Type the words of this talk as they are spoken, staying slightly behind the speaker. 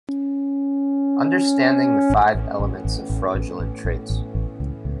Understanding the 5 elements of fraudulent traits.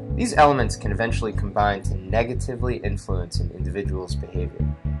 These elements can eventually combine to negatively influence an individual's behavior.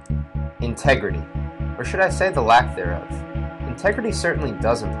 Integrity, or should I say the lack thereof. Integrity certainly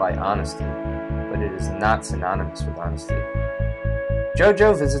does imply honesty, but it is not synonymous with honesty.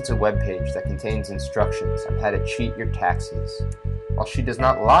 JoJo visits a webpage that contains instructions on how to cheat your taxes. While she does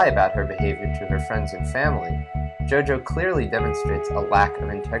not lie about her behavior to her friends and family, JoJo clearly demonstrates a lack of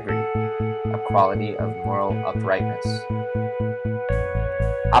integrity, a quality of moral uprightness.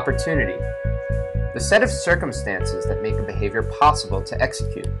 Opportunity, the set of circumstances that make a behavior possible to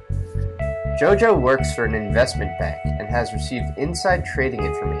execute. JoJo works for an investment bank and has received inside trading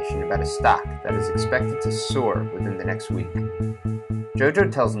information about a stock that is expected to soar within the next week.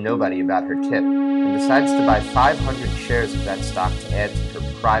 JoJo tells nobody about her tip and decides to buy 500 shares of that stock to add to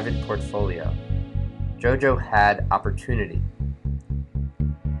her private portfolio. JoJo had opportunity.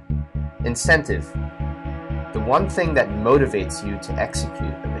 Incentive, the one thing that motivates you to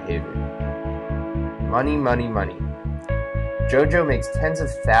execute a behavior. Money, money, money. JoJo makes tens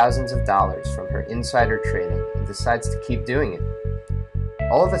of thousands of dollars from her insider trading and decides to keep doing it.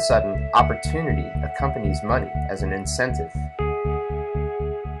 All of a sudden, opportunity accompanies money as an incentive.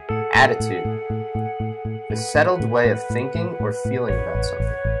 Attitude, the settled way of thinking or feeling about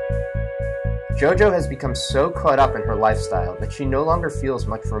something. JoJo has become so caught up in her lifestyle that she no longer feels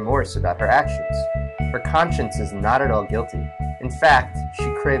much remorse about her actions. Her conscience is not at all guilty. In fact,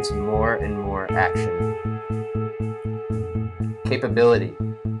 she craves more and more action. Capability,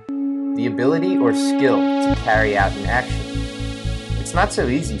 the ability or skill to carry out an action. It's not so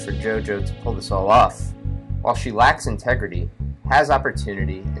easy for JoJo to pull this all off. While she lacks integrity, has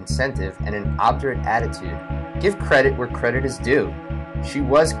opportunity, incentive, and an obdurate attitude, give credit where credit is due. She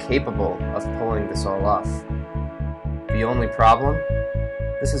was capable of pulling this all off. The only problem?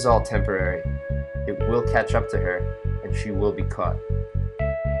 This is all temporary. It will catch up to her, and she will be caught.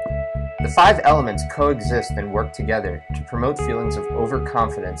 The 5 elements coexist and work together to promote feelings of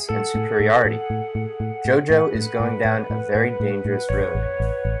overconfidence and superiority. JoJo is going down a very dangerous road.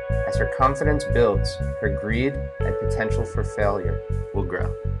 As her confidence builds, her greed and potential for failure will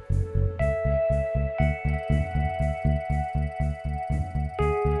grow.